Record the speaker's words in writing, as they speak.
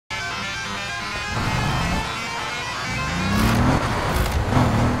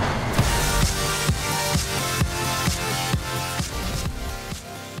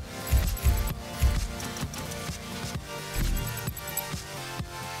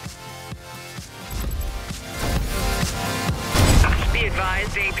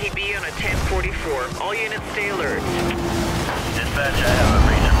Advised APB on a 1044. All units stay alert. Dispatch, I have a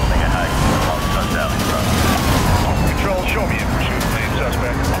region moving at high speed along Sun Valley Road. Control, show me in pursuit. Main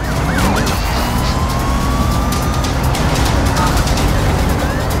suspect.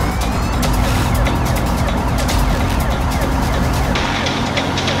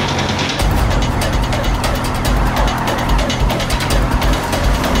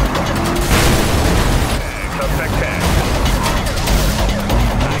 Suspect tagged.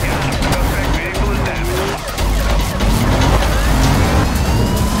 I got him. Suspect vehicle is damaged.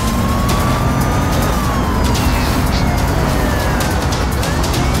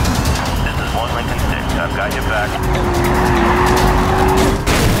 This is 1 Lincoln 6. I've got your back.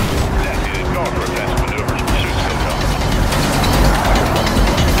 Designated north for offensive maneuvers. Pursuit still coming.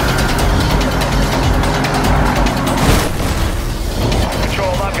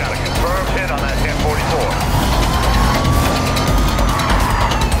 Control, I've got a confirmed hit on that 1044.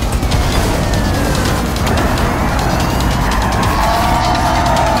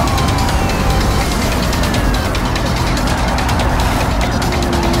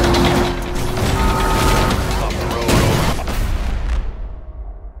 Off the road, over.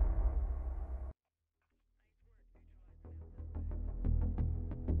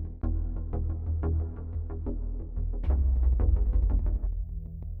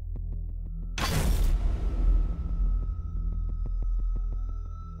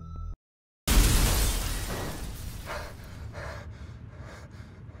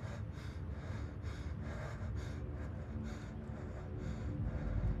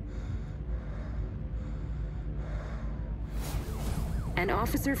 An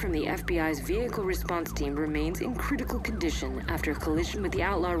officer from the FBI's vehicle response team remains in critical condition after a collision with the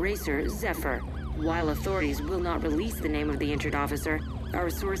outlaw racer, Zephyr. While authorities will not release the name of the injured officer,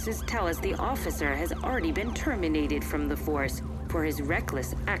 our sources tell us the officer has already been terminated from the force for his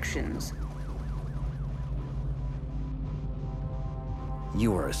reckless actions.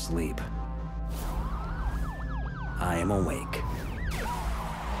 You are asleep. I am awake.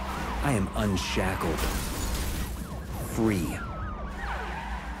 I am unshackled. Free.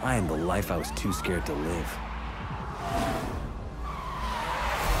 I am the life I was too scared to live.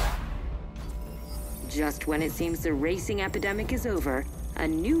 Just when it seems the racing epidemic is over, a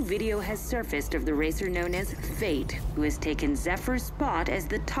new video has surfaced of the racer known as Fate, who has taken Zephyr's spot as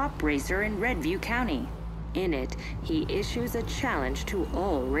the top racer in Redview County. In it, he issues a challenge to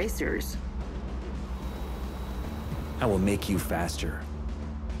all racers. I will make you faster.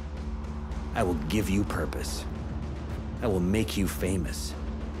 I will give you purpose. I will make you famous.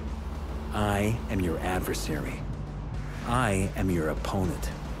 I am your adversary. I am your opponent.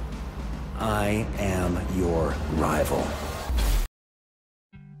 I am your rival.